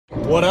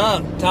What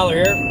up? Tyler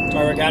here,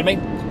 Tyler Academy.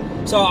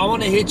 So I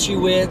want to hit you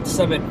with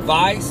some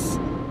advice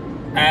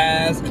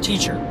as a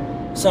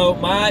teacher. So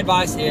my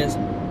advice is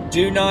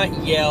do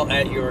not yell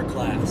at your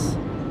class.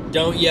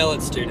 Don't yell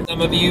at students.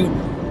 Some of you,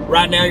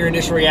 right now your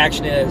initial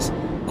reaction is,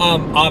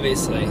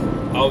 obviously,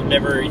 I would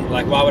never,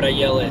 like, why would I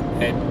yell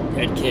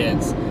at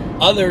kids?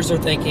 Others are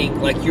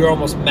thinking, like, you're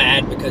almost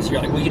mad because you're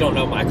like, well, you don't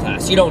know my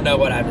class. You don't know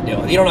what I have to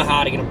deal with. You don't know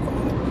how to get them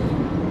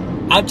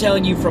quiet. I'm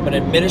telling you from an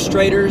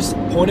administrator's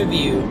point of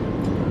view,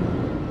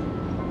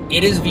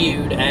 it is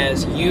viewed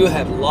as you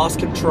have lost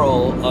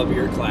control of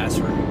your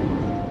classroom.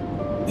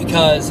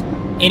 Because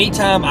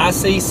anytime I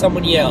see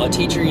someone yell, a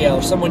teacher yell,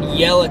 or someone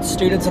yell at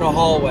students in a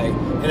hallway,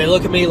 and they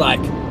look at me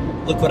like,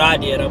 look what I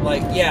did, I'm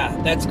like, yeah,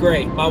 that's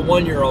great. My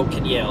 1-year-old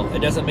can yell. It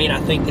doesn't mean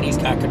I think that he's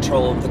got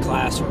control of the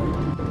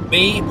classroom.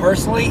 Me,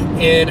 personally,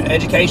 in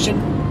education,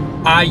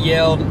 I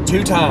yelled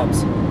 2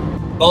 times.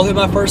 Both in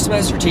my first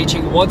semester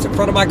teaching, once in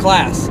front of my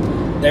class.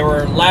 They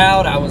were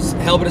loud, I was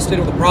helping a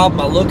student with a problem,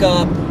 I look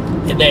up,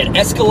 and they had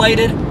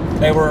escalated.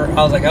 I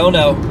was like, oh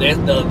no,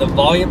 the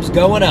volume's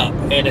going up,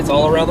 and it's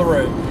all around the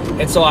room.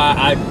 And so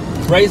I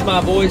raised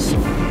my voice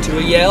to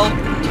a yell,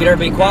 to get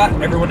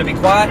everyone to be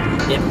quiet,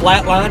 then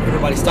flatline,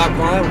 everybody stopped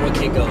crying, one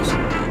kid goes,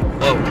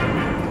 whoa.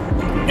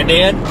 And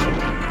then,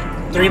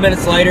 3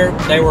 minutes later,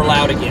 they were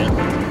loud again.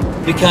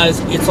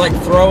 Because it's like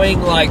throwing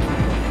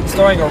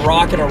a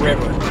rock in a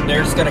river.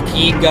 They're just gonna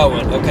keep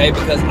going, okay?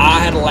 Because I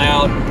had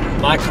allowed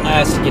my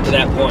class to get to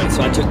that point.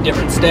 So I took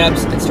different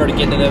steps and started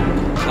getting to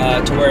them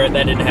to where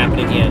that didn't happen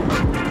again.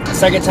 The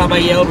second time I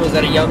yelled was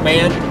at a young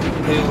man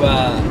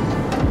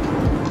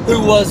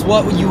who was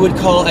what you would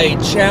call a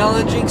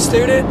challenging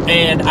student,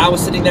 and I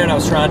was sitting there and I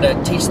was trying to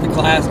teach the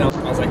class, and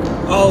I was like,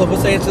 oh,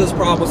 what's the answer to this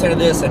problem, what's the answer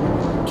to this, and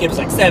the kid was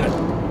like, 7.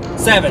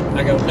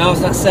 I go, no,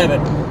 it's not 7.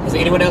 I was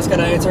like, anyone else got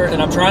an answer?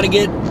 And I'm trying to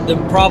get the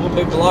problem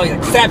moved along. He's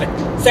like, 7,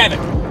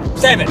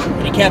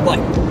 and he kept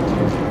like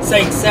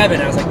saying 7.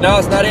 I was like, no,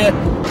 it's not it,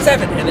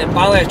 7. And then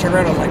finally I turned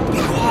around and I was like,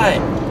 be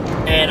quiet.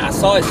 And I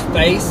saw his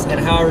face and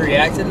how he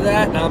reacted to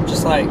that, and I'm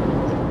just like,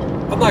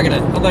 I'm not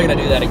gonna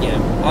do that again.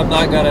 I'm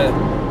not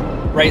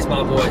gonna raise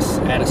my voice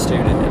at a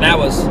student. And that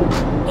was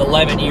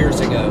 11 years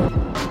ago.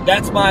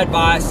 That's my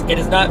advice. It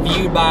is not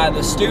viewed by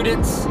the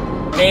students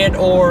and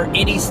or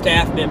any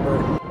staff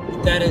member.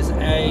 That is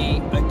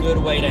a good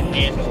way to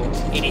handle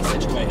any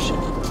situation.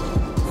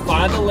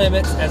 Find the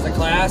limits as the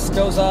class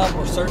goes up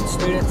or certain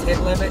students hit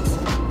limits.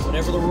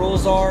 Whatever the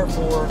rules are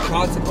for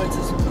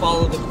consequences,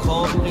 follow them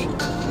calmly.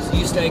 So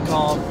you stay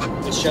calm.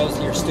 It shows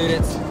that your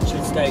students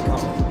should stay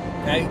calm.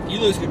 Okay? If you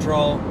lose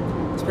control,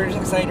 it's pretty much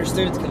like saying your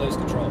students can lose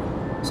control.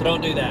 So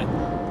don't do that.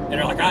 And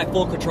they're like, I have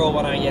full control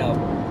when I yell.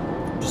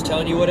 I'm just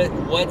telling you what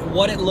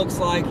it looks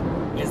like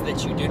is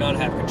that you do not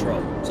have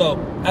control. So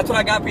that's what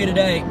I got for you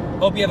today.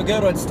 Hope you have a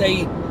good one.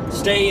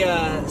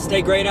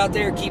 Stay great out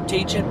there. Keep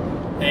teaching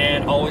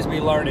and always be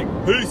learning.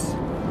 Peace.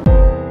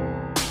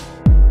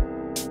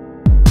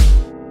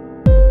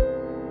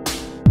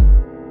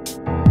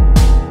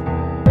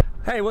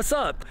 Hey, what's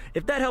up?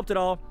 If that helped at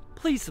all,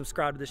 please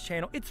subscribe to this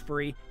channel. It's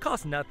free,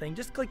 costs nothing.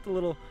 Just click the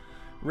little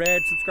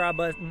red subscribe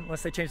button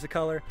unless they change the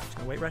color. Just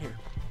gonna wait right here.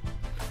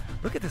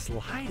 Look at this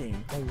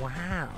lighting. Oh, wow.